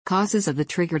Causes of the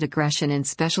triggered aggression in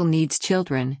special needs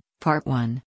children, Part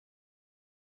 1.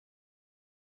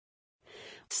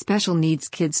 Special needs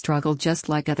kids struggle just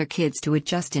like other kids to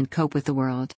adjust and cope with the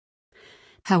world.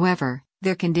 However,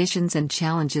 their conditions and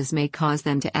challenges may cause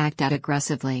them to act out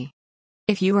aggressively.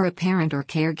 If you are a parent or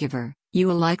caregiver, you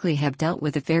will likely have dealt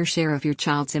with a fair share of your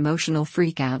child's emotional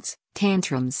freakouts,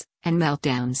 tantrums, and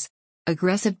meltdowns.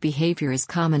 Aggressive behavior is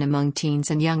common among teens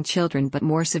and young children but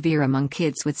more severe among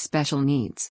kids with special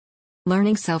needs.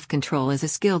 Learning self-control is a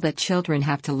skill that children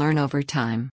have to learn over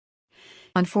time.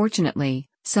 Unfortunately,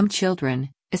 some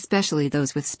children, especially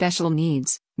those with special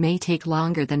needs, may take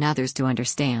longer than others to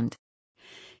understand.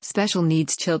 Special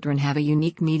needs children have a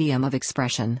unique medium of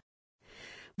expression.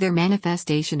 Their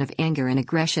manifestation of anger and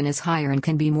aggression is higher and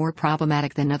can be more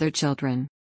problematic than other children.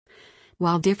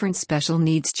 While different special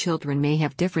needs children may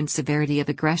have different severity of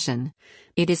aggression,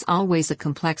 it is always a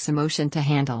complex emotion to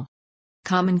handle.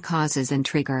 Common causes and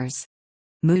triggers.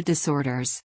 Mood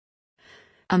disorders.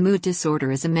 A mood disorder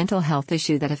is a mental health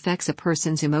issue that affects a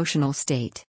person's emotional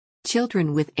state.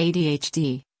 Children with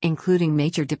ADHD, including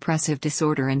major depressive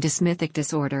disorder and dysmorphic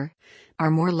disorder,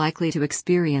 are more likely to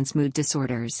experience mood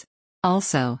disorders.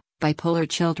 Also, bipolar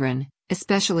children,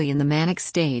 especially in the manic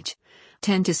stage,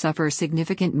 tend to suffer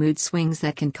significant mood swings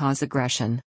that can cause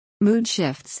aggression. Mood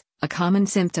shifts, a common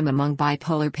symptom among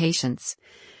bipolar patients,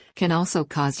 can also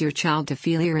cause your child to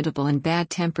feel irritable and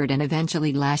bad-tempered and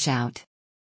eventually lash out.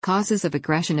 Causes of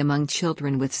aggression among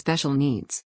children with special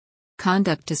needs.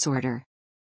 Conduct disorder.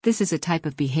 This is a type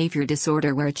of behavior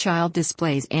disorder where a child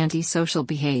displays antisocial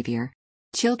behavior.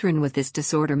 Children with this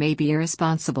disorder may be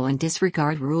irresponsible and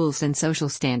disregard rules and social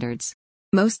standards.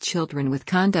 Most children with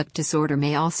conduct disorder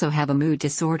may also have a mood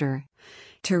disorder,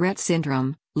 Tourette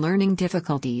syndrome, learning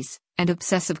difficulties, and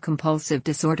obsessive-compulsive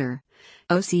disorder,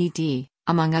 OCD,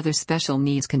 among other special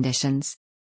needs conditions.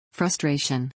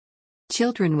 Frustration.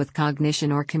 Children with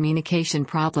cognition or communication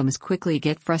problems quickly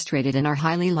get frustrated and are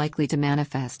highly likely to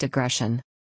manifest aggression.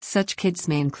 Such kids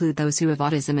may include those who have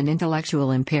autism and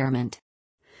intellectual impairment.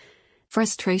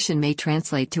 Frustration may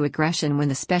translate to aggression when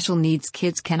the special needs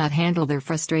kids cannot handle their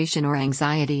frustration or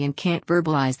anxiety and can't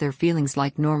verbalize their feelings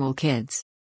like normal kids.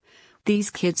 These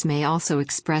kids may also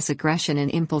express aggression in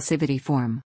impulsivity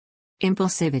form.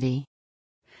 Impulsivity.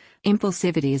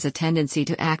 Impulsivity is a tendency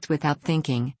to act without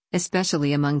thinking,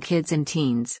 especially among kids and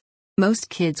teens. Most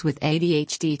kids with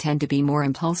ADHD tend to be more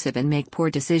impulsive and make poor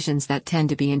decisions that tend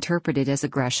to be interpreted as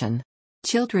aggression.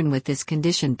 Children with this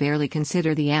condition barely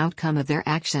consider the outcome of their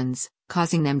actions,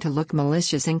 causing them to look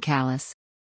malicious and callous.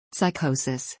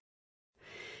 Psychosis.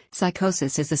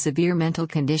 Psychosis is a severe mental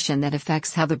condition that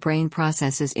affects how the brain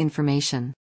processes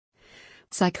information.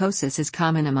 Psychosis is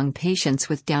common among patients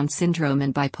with Down syndrome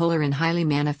and bipolar and highly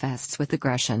manifests with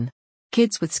aggression.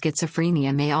 Kids with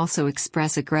schizophrenia may also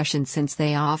express aggression since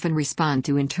they often respond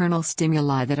to internal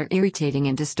stimuli that are irritating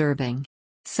and disturbing.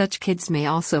 Such kids may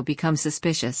also become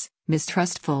suspicious,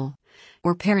 mistrustful,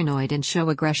 or paranoid and show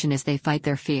aggression as they fight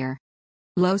their fear.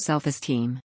 Low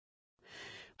self-esteem.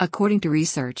 According to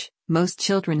research, most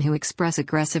children who express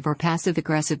aggressive or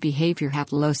passive-aggressive behavior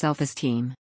have low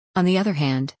self-esteem. On the other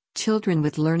hand, children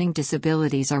with learning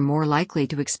disabilities are more likely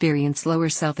to experience lower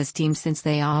self-esteem since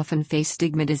they often face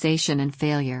stigmatization and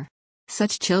failure.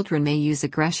 Such children may use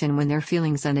aggression when their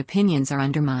feelings and opinions are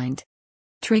undermined.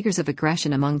 Triggers of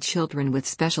aggression among children with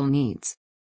special needs.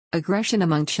 Aggression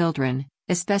among children,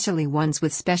 especially ones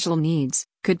with special needs,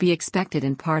 could be expected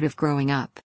and part of growing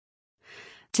up.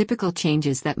 Typical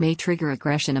changes that may trigger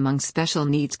aggression among special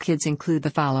needs kids include the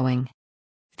following.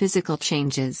 Physical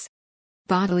changes.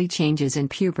 Bodily changes in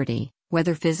puberty,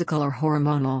 whether physical or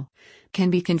hormonal, can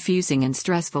be confusing and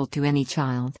stressful to any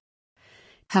child.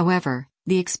 However,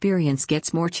 the experience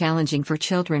gets more challenging for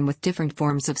children with different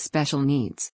forms of special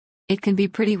needs. It can be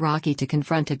pretty rocky to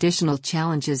confront additional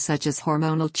challenges such as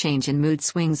hormonal change and mood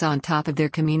swings on top of their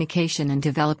communication and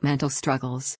developmental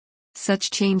struggles.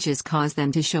 Such changes cause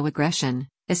them to show aggression,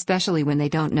 especially when they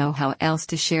don't know how else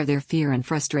to share their fear and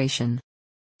frustration.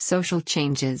 Social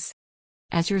changes.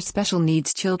 As your special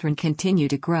needs children continue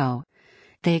to grow,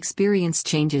 they experience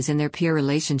changes in their peer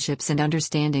relationships and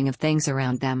understanding of things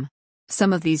around them.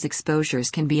 Some of these exposures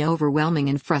can be overwhelming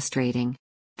and frustrating.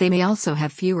 They may also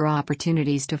have fewer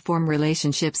opportunities to form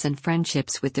relationships and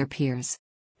friendships with their peers.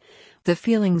 The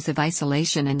feelings of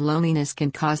isolation and loneliness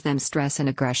can cause them stress and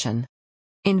aggression.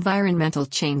 Environmental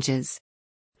changes.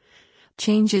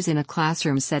 Changes in a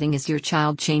classroom setting as your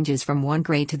child changes from one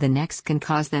grade to the next can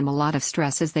cause them a lot of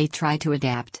stress as they try to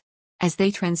adapt. As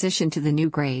they transition to the new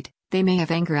grade, they may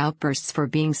have anger outbursts for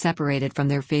being separated from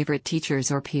their favorite teachers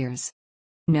or peers.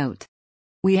 Note: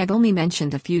 we have only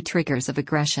mentioned a few triggers of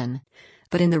aggression.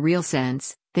 But in the real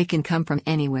sense, they can come from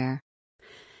anywhere.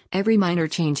 Every minor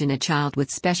change in a child with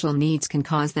special needs can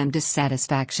cause them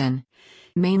dissatisfaction,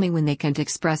 mainly when they can't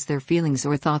express their feelings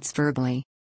or thoughts verbally.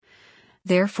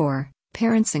 Therefore,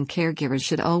 parents and caregivers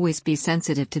should always be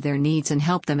sensitive to their needs and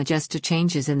help them adjust to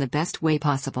changes in the best way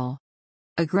possible.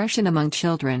 Aggression among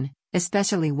children,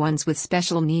 especially ones with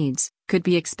special needs, could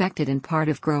be expected and part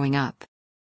of growing up.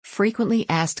 Frequently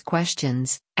asked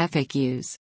questions,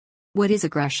 FAQs. What is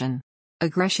aggression?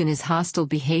 Aggression is hostile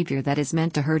behavior that is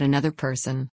meant to hurt another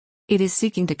person. It is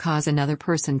seeking to cause another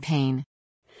person pain.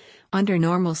 Under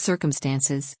normal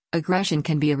circumstances, aggression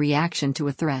can be a reaction to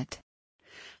a threat.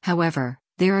 However,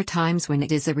 there are times when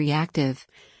it is a reactive,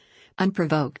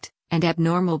 unprovoked, and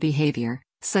abnormal behavior,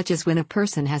 such as when a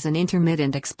person has an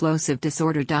intermittent explosive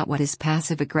disorder. What is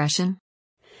passive aggression?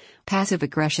 Passive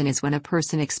aggression is when a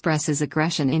person expresses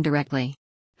aggression indirectly.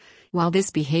 While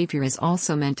this behavior is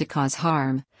also meant to cause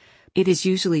harm, it is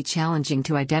usually challenging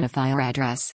to identify or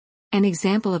address. An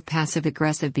example of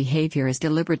passive-aggressive behavior is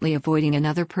deliberately avoiding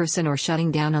another person or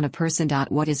shutting down on a person.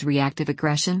 What is reactive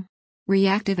aggression?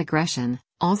 Reactive aggression,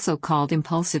 also called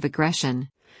impulsive aggression,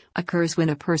 occurs when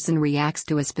a person reacts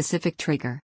to a specific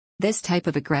trigger. This type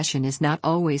of aggression is not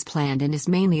always planned and is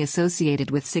mainly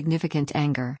associated with significant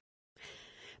anger.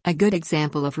 A good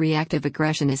example of reactive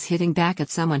aggression is hitting back at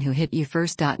someone who hit you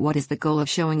first. What is the goal of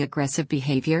showing aggressive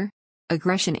behavior?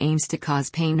 Aggression aims to cause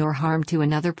pain or harm to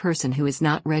another person who is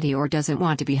not ready or doesn't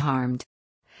want to be harmed.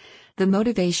 The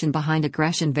motivation behind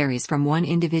aggression varies from one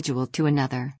individual to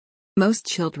another. Most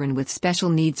children with special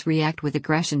needs react with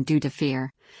aggression due to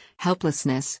fear,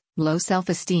 helplessness, low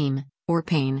self-esteem, or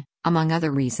pain, among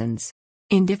other reasons.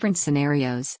 In different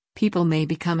scenarios, people may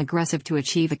become aggressive to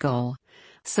achieve a goal,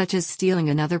 such as stealing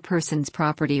another person's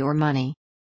property or money.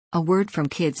 A word from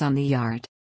Kids on the Yard.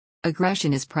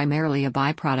 Aggression is primarily a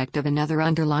byproduct of another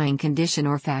underlying condition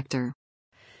or factor.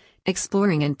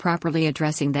 Exploring and properly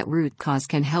addressing that root cause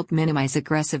can help minimize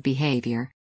aggressive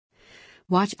behavior.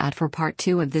 Watch out for part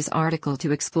 2 of this article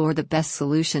to explore the best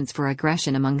solutions for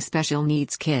aggression among special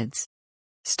needs kids.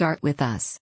 Start with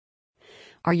us.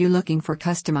 Are you looking for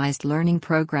customized learning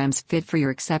programs fit for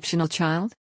your exceptional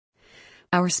child?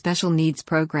 Our special needs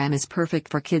program is perfect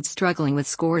for kids struggling with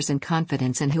scores and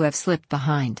confidence and who have slipped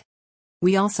behind.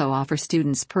 We also offer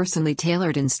students personally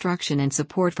tailored instruction and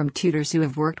support from tutors who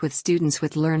have worked with students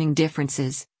with learning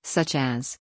differences, such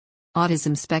as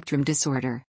autism spectrum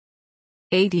disorder,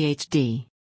 ADHD,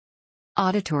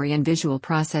 auditory and visual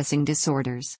processing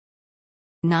disorders,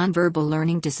 nonverbal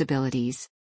learning disabilities,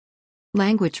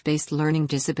 language-based learning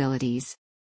disabilities,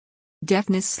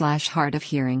 deafness/hard of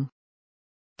hearing,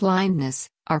 blindness,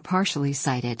 or partially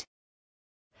sighted.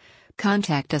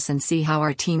 Contact us and see how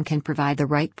our team can provide the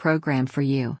right program for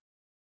you.